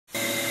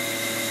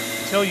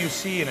until you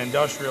see an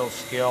industrial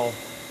scale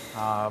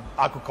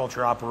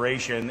aquaculture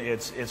operation,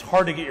 it's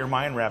hard to get your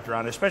mind wrapped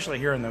around, especially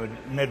here in the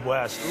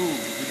Midwest. Ooh,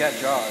 we got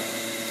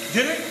Jaws.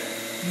 Did it?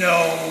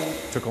 No.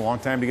 Took a long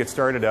time to get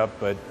started up,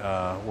 but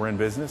we're in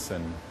business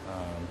and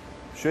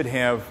should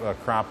have a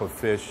crop of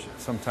fish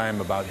sometime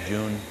about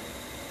June,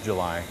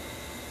 July,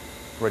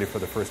 ready for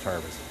the first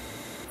harvest.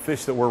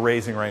 Fish that we're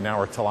raising right now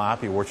are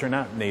tilapia, which are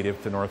not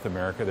native to North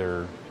America.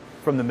 They're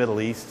from the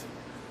Middle East.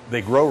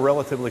 They grow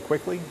relatively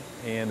quickly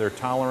and they're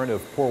tolerant of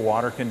poor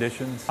water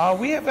conditions.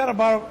 We have got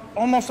about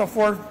almost a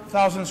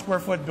 4,000 square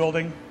foot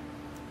building.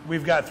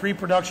 We've got 3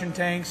 production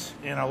tanks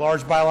and a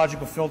large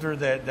biological filter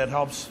that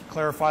helps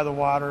clarify the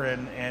water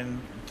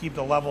and keep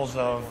the levels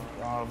of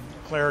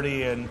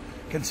clarity and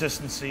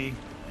consistency.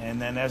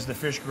 And then as the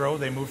fish grow,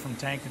 they move from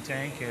tank to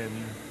tank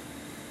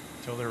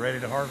until they're ready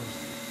to harvest.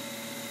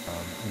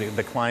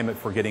 The climate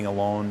for getting a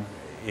loan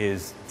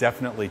is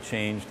definitely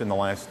changed in the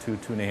last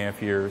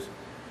 2.5 years.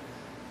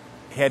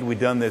 Had we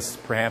done this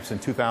perhaps in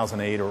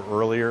 2008 or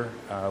earlier,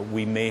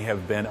 we may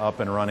have been up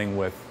and running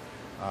with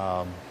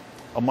a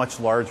much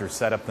larger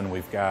setup than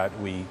we've got.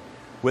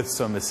 With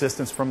some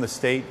assistance from the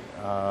state,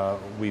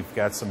 we've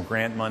got some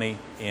grant money,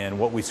 and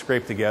what we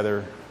scraped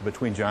together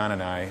between John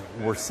and I,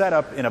 we're set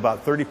up in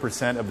about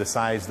 30% of the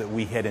size that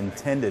we had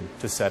intended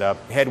to set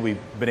up had we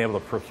been able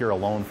to procure a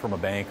loan from a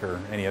bank or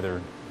any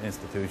other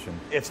institution.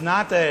 It's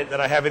not that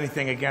I have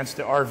anything against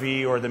the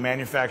RV or the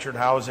manufactured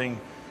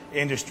housing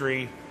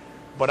industry,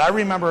 but I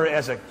remember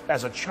as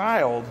a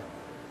child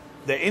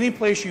that any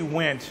place you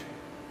went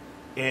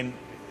and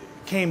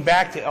came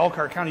back to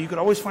Elkhart County, you could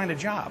always find a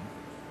job.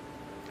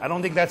 I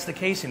don't think that's the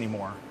case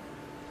anymore.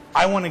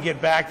 I want to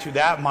get back to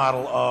that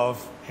model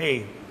of,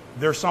 hey,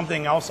 there's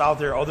something else out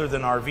there other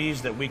than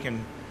RVs that we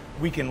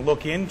can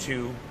look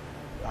into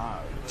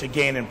to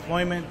gain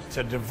employment,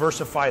 to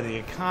diversify the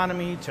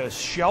economy, to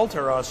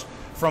shelter us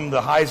from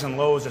the highs and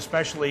lows,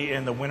 especially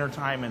in the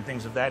wintertime and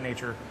things of that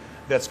nature,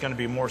 that's going to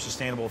be more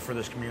sustainable for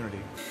this community.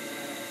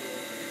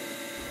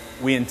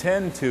 We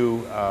intend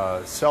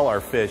to sell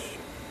our fish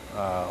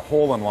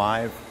whole and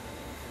live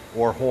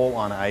or whole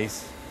on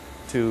ice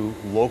to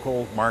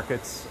local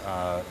markets,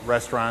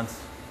 restaurants,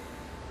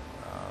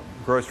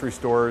 grocery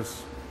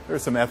stores. There are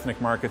some ethnic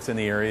markets in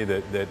the area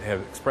that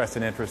have expressed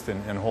an interest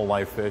in whole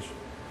live fish.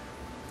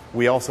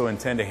 We also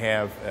intend to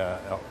have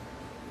a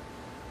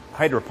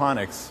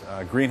hydroponics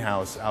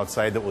greenhouse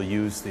outside that will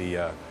use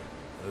the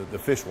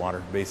fish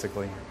water,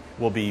 basically.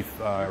 We'll be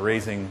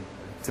raising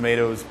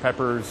tomatoes,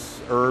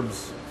 peppers,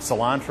 herbs,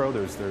 cilantro.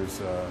 There's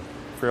a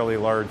fairly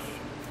large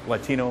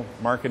Latino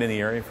market in the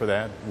area for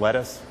that,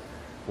 lettuce.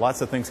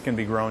 Lots of things can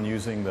be grown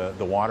using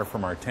the water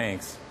from our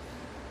tanks.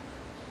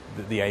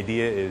 The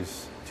idea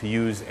is to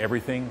use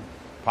everything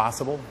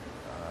possible,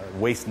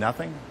 waste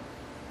nothing,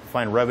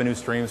 find revenue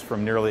streams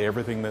from nearly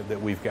everything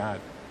that we've got.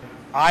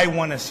 I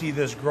want to see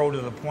this grow to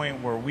the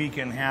point where we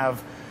can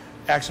have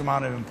X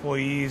amount of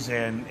employees,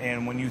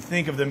 and when you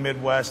think of the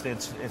Midwest,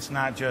 it's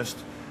not just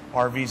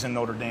RVs in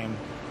Notre Dame.